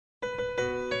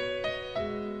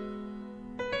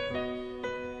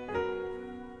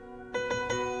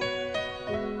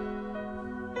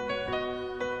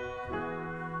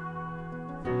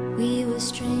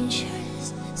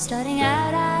strangers, starting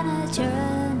out on a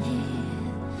journey,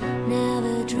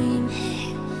 never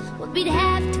dreaming what we'd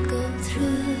have to go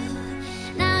through.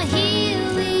 Now here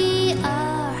we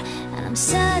are, and I'm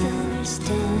suddenly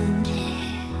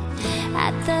standing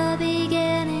at the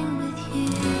beginning with you.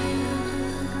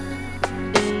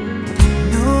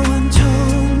 No one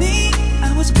told me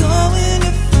I was going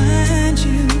to find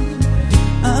you.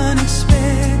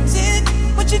 Unexpected,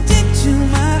 what you did to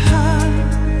my heart.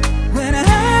 When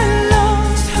I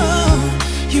lost hope,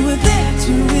 you were there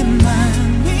to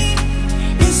remind me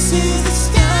this is the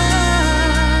start.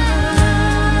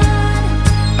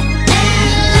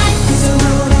 And life is a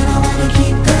road and I wanna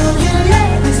keep going.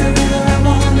 Love is a river, I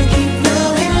wanna keep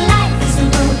flowing. Life is a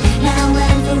road, now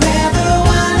and forever,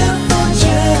 wonderful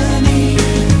journey.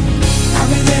 I'll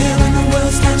be there when the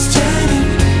world stops turning.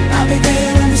 I'll be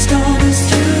there when the storm is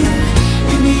through.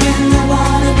 In the end, I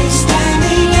wanna be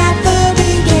standing at the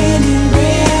beginning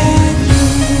with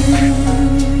you.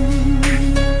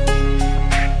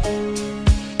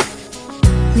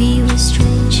 We were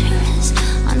strangers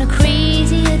on a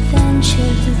crazy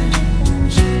adventure,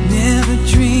 Never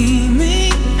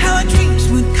dreaming how our dreams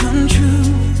would come true.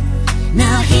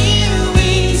 Now here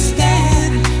we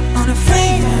stand,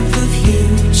 unafraid of the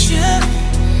future,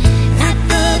 at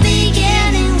the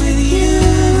beginning with you.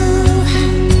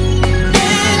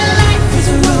 And life is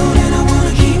a road and I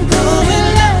wanna keep going.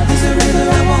 Love is a river,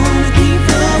 I wanna keep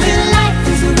flowing. Life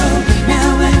is a road, now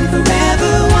and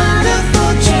forever,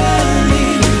 wonderful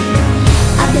journey.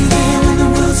 I'll be there when the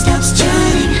world stops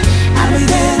turning. I'll be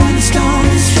there when the storm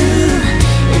is through.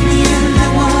 In the end, I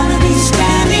wanna be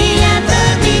standing at the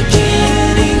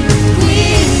beginning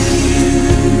with you.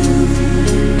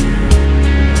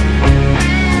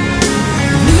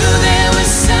 Knew there was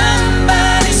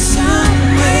somebody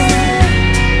somewhere.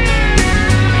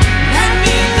 Let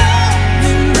me love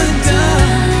in the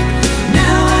dark.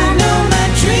 Now I know my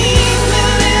dream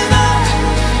will live on.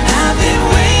 I've been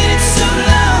waiting so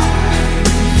long.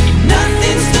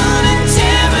 Nothing's gonna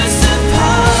tear us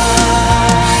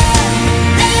apart.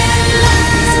 And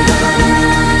life is a road and I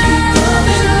wanna keep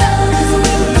going. Love is a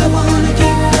river, I wanna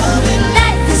keep flowing.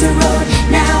 Life is a road,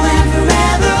 now and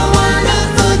forever,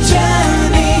 wonderful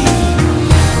journey.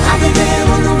 I'll be there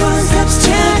when the world stops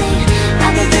turning.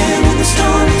 I'll be there when the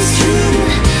storm is through.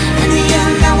 In the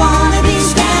end, I wanna be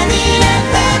standing at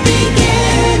the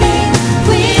beginning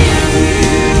with you.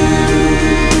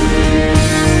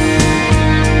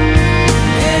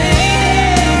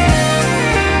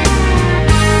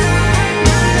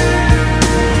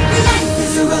 Life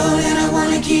is a road and I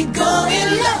wanna keep going.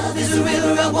 Love is a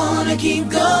river, I wanna keep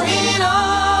going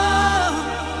on.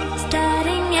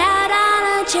 starting out on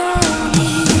a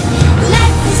journey.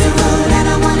 Life is a road and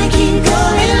I wanna keep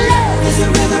going. Love is a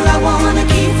river, I wanna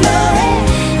keep flowing.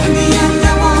 In the end,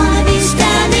 I wanna be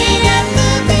standing at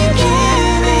the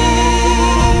beginning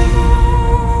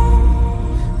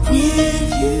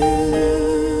with you.